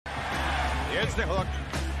Here's the hook.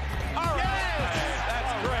 All right. Yes,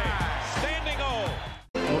 that's great. Standing O.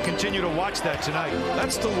 We'll continue to watch that tonight.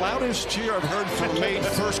 That's the loudest cheer I've heard from Made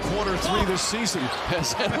first quarter three this season,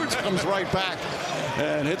 as Edwards comes right back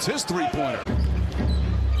and hits his three-pointer.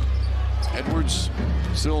 Edwards,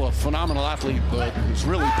 still a phenomenal athlete, but has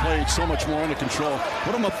really played so much more under control.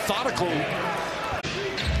 What a methodical.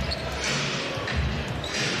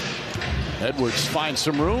 Edwards finds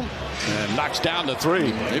some room and knocks down the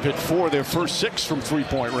three. They've hit 4 of their first 6 from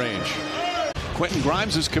three-point range. Quentin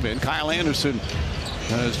Grimes has come in. Kyle Anderson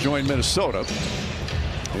has joined Minnesota.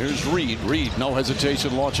 Here's Reed. Reed, no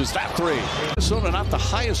hesitation, launches that three. Minnesota not the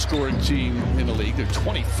highest scoring team in the league. They're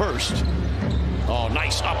 21st. Oh,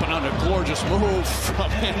 nice up and under. Gorgeous move from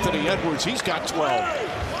Anthony Edwards. He's got 12.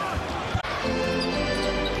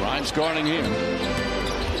 Grimes guarding him.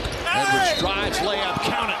 Edwards drives, layup,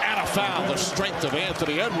 count it, and a foul. The strength of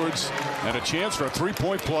Anthony Edwards, and a chance for a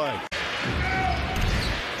three-point play.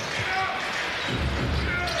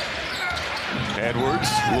 Edwards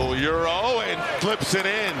will Euro and flips it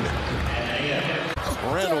in.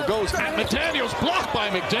 Randall goes at McDaniels, blocked by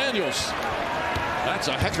McDaniels. That's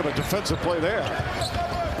a heck of a defensive play there.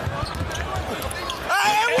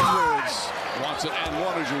 Edwards wants it and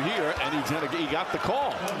one as you hear, and he got the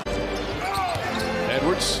call.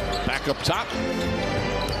 Edwards back up top.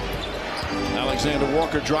 Alexander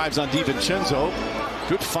Walker drives on DiVincenzo.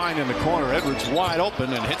 Good find in the corner. Edwards wide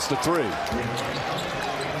open and hits the three.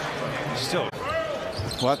 Still.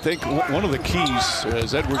 Well, I think one of the keys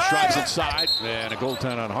as Edwards drives inside and a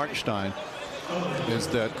goaltend on Hartenstein is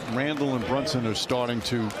that Randall and Brunson are starting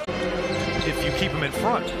to. If you keep them in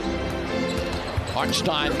front.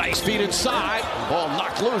 Hartenstein, nice feet inside. Ball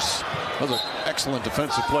knocked loose. That was an excellent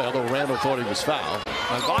defensive play, although Randall thought he was fouled.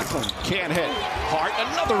 McLaughlin can't hit. Hart,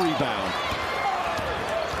 another rebound.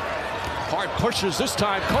 Hart pushes this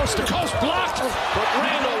time coast to coast, blocked, but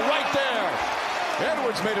Randall right there.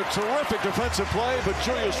 Edwards made a terrific defensive play, but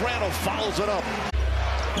Julius Randall follows it up.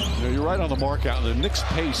 You know, you're right on the mark out. The Knicks'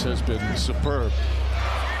 pace has been superb.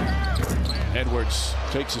 Edwards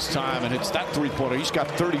takes his time and hits that three-pointer. He's got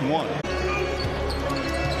 31.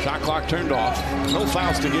 Shot clock turned off. No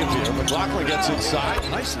fouls to give here. McLaughlin gets inside.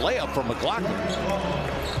 Nice layup from McLaughlin.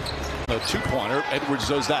 A two-pointer. Edwards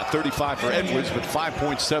does that. 35 for Edwards, but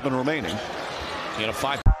 5.7 remaining in a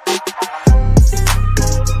 5.